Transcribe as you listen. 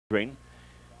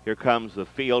Here comes the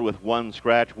field with one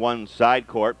scratch, one side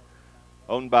court,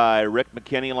 owned by Rick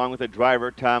McKinney along with the driver,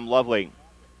 Tom Lovely.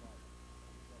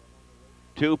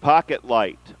 2 Pocket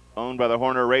Light, owned by the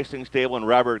Horner Racing Stable and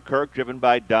Robert Kirk, driven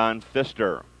by Don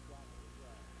Pfister.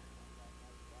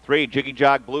 3 Jiggy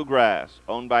Jog Bluegrass,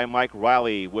 owned by Mike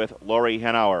Riley with Lori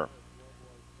Henauer.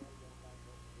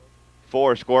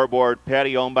 4 Scoreboard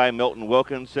Patty, owned by Milton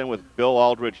Wilkinson with Bill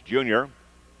Aldrich Jr.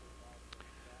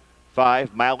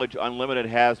 5 Mileage Unlimited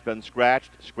has been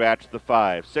scratched. Scratch the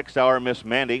 5. 6 Hour Miss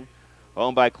Mandy,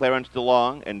 owned by Clarence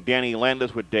DeLong and Danny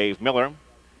Landis with Dave Miller.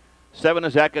 7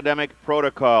 is Academic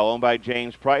Protocol, owned by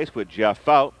James Price with Jeff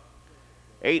Fout.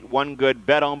 8 One Good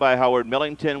Bet, owned by Howard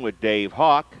Millington with Dave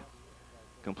Hawk.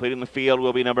 Completing the field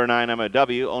will be number 9 Emma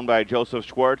W, owned by Joseph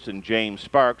Schwartz and James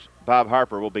Sparks. Bob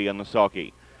Harper will be in the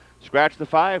sulky. Scratch the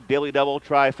 5, Daily Double,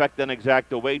 Trifecta, and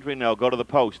Exacta wagering. They'll go to the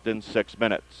post in 6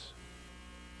 minutes.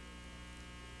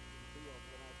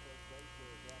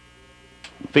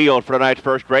 Field for tonight's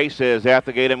first race is at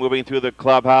the gate and moving through the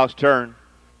clubhouse turn.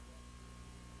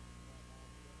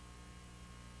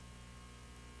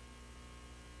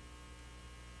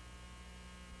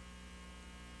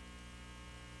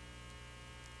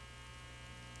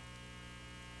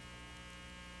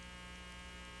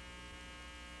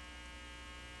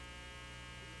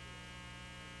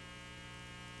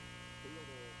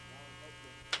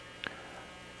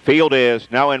 Field is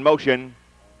now in motion.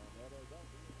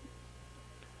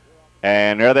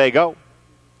 And there they go.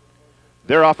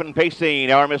 They're off and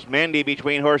pacing. Our Miss Mandy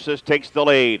between horses takes the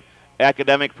lead.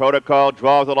 Academic Protocol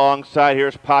draws alongside.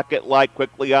 Here's Pocket Light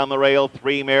quickly on the rail.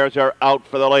 3 mares are out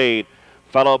for the lead.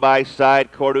 Followed by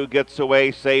Side Court, who gets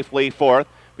away safely 4th.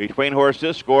 Between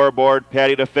horses, Scoreboard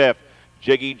Patty to 5th.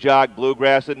 Jiggy Jog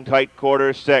Bluegrass in tight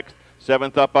quarters 6th.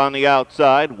 7th up on the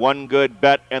outside. One Good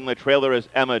Bet, and the trailer is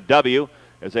Emma W.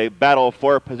 as they battle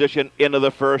for position into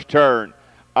the first turn.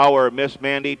 Our Miss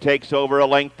Mandy takes over a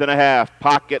length and a half.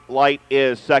 Pocket Light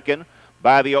is second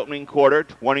by the opening quarter,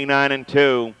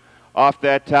 29-2. Off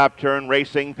that top turn,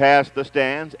 racing past the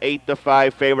stands.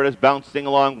 8-5 favorite is bouncing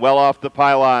along well off the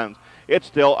pylons. It's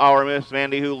still Our Miss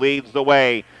Mandy who leads the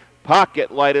way.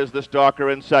 Pocket Light is the stalker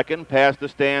in second. Past the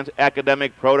stands,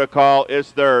 Academic Protocol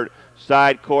is third.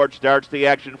 Side Court starts the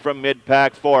action from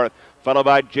mid-pack 4th. Followed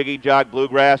by Jiggy Jog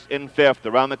Bluegrass in 5th.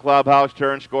 Around the clubhouse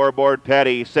turn, Scoreboard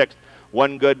Patty 6th.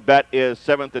 One Good Bet is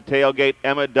 7th. The tailgate,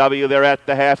 Emma W. They're at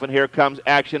the half, and here comes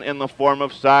action in the form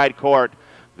of Side Court.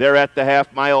 They're at the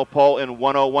half-mile pole in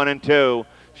 101-2.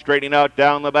 Straightening out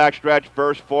down the backstretch,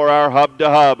 first 4-hour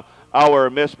hub-to-hub. Our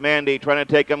Miss Mandy trying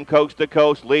to take them coast to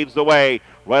coast leads the way.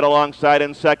 Right alongside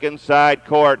in second, Side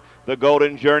Court. The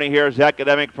Golden Journey here is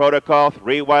Academic Protocol.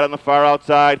 3 wide on the far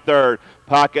outside, third.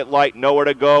 Pocket Light nowhere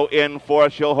to go in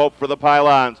 4th. She'll hope for the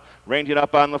pylons. Ranging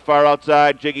up on the far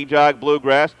outside, Jiggy Jog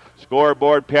Bluegrass.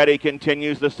 Scoreboard Patty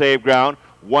continues the save ground.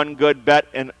 One Good Bet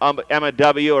and Emma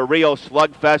W. A real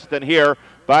slugfest in here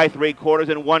by 3/4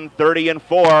 in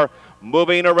 1:30-4.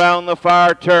 Moving around the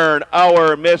far turn,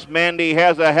 Our Miss Mandy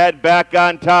has a head back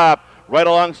on top. Right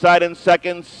alongside in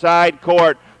second, Side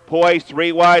Court. Poised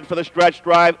 3 wide for the stretch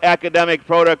drive, Academic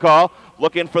Protocol.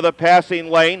 Looking for the passing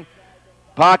lane.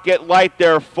 Pocket Light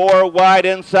there, 4 wide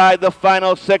inside the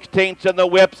final 16ths, and the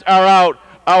whips are out.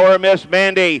 Our Miss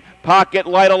Mandy, Pocket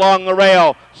Light along the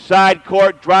rail. Side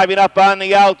Court driving up on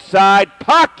the outside.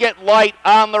 Pocket Light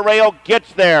on the rail,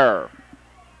 gets there.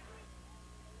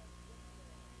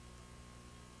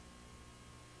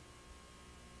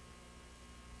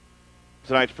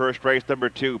 Tonight's first race, number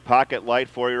 2, Pocket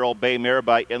Light, 4-year-old bay mare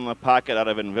by In the Pocket out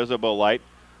of Invisible Light.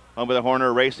 Owned by the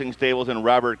Horner Racing Stables and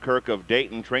Robert Kirk of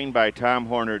Dayton, trained by Tom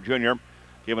Horner Jr.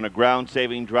 Given a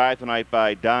ground-saving drive tonight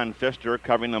by Don Pfister,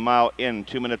 covering the mile in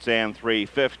 2 minutes and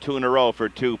 3/5, 2 in a row for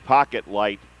 2 Pocket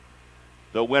Light,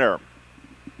 the winner.